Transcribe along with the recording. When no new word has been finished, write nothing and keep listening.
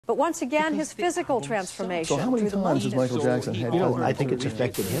But once again, his physical transformation. So how many times has Michael Jackson had? I think it's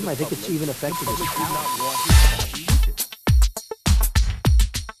affected him. I think it's even affected his talent.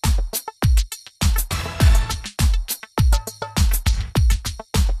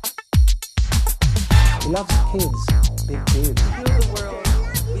 He loves kids, big kids. Heal the world.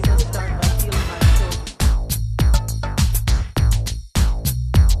 We must start by healing our children.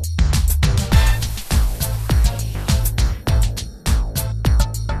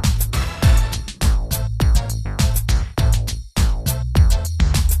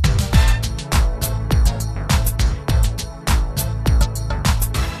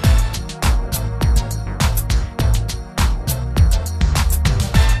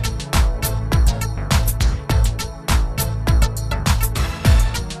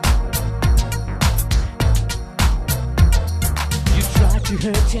 You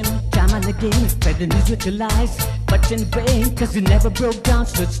hurt him time and again, fed the news with your lies, but in vain, cause you never broke down,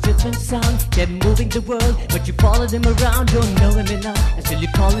 stood stiff and sound, kept moving the world, but you followed him around, don't know him enough, and still you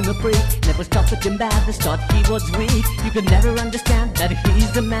call him a freak, never stopped at him madness, thought he was weak, you could never understand that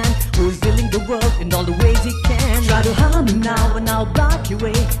he's the man who's healing the world in all the ways he can. Try to harm him now and I'll block your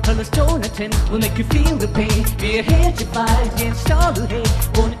way, hurl a stone at him, will make you feel the pain, be a hit you fight against all who hate,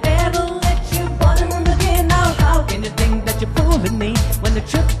 won't ever let you bother him again. Now how can you think that you're fooling me, when the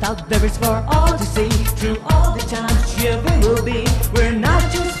truth out there is for all to see? Through all the times you will be, we're not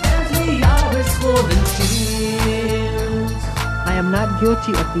just fans, we are his swollen shields. I am not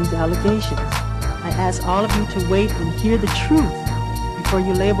guilty of these allegations. I ask all of you to wait and hear the truth before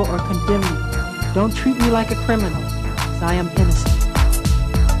you label or condemn me. Don't treat me like a criminal, as I am innocent.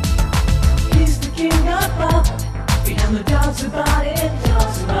 He's the king of pop, we have no doubts about it,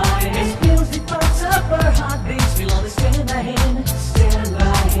 His music pumps up our heartbeats, we'll always stand by him, stand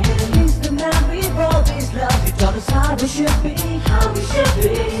by him. He's the man we've always loved, he taught us how we should be,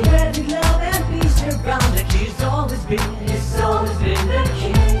 spreading love and peace around, like he's always been the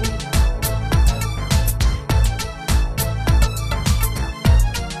king.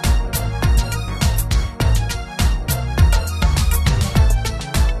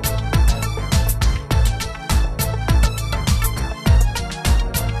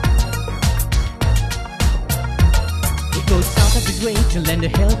 His way to lend a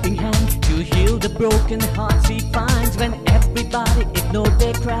helping hand, to heal the broken hearts he finds. When everybody ignored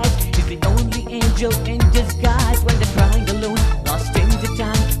their cries, he's the only angel in disguise. When they're crying alone, lost in the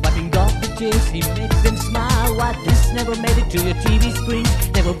time, wiping off the tears, he makes them smile. Why this never made it to your TV screen,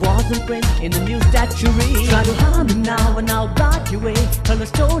 never was in print in the news that you read. Try to harm him now and I'll block your way, hurl a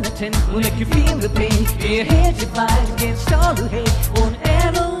stone at him, will make you feel the pain, be a hit you fight against all who hate, won't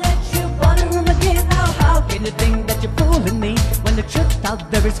ever let you bother him again. Now how can you think that you're fooling me, when the truth out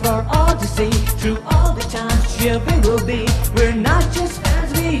there is for all to see? Through all the times we will be, we're not just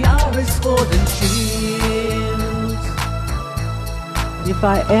fans, we are his swollen shields. If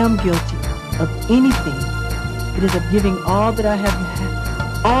I am guilty of anything, it is of giving all that I have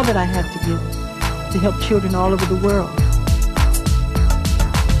to give to help children all over the world.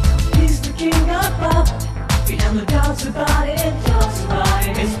 He's the king of pop, we have no doubts about it,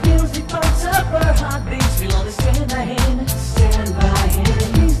 His music pumps up our heartbeats, we'll always stand by him,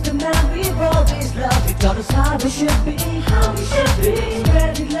 He's the man we've always loved, he taught us how we should be,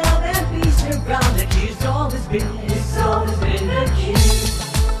 spreading love and peace around, like he's always been the king.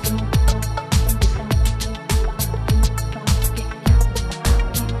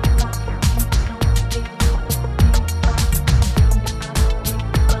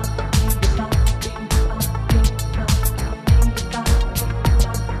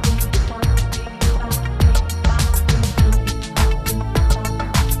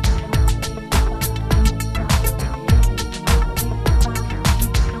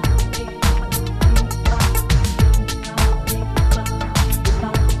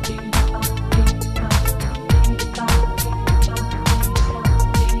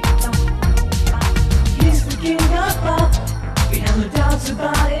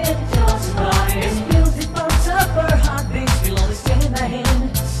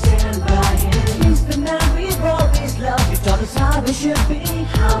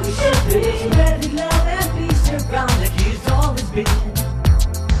 Spreading love and peace around, like he's always been.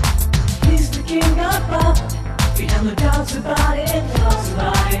 He's the king of pop, we have no doubts about it,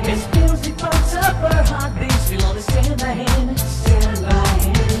 His music pumps up our heartbeats, we'll always stand by him,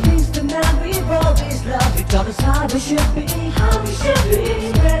 He's the man we've always loved, he taught us how we should be,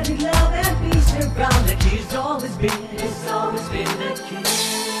 Spreading love and peace around, like he's always been the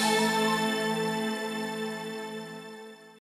king.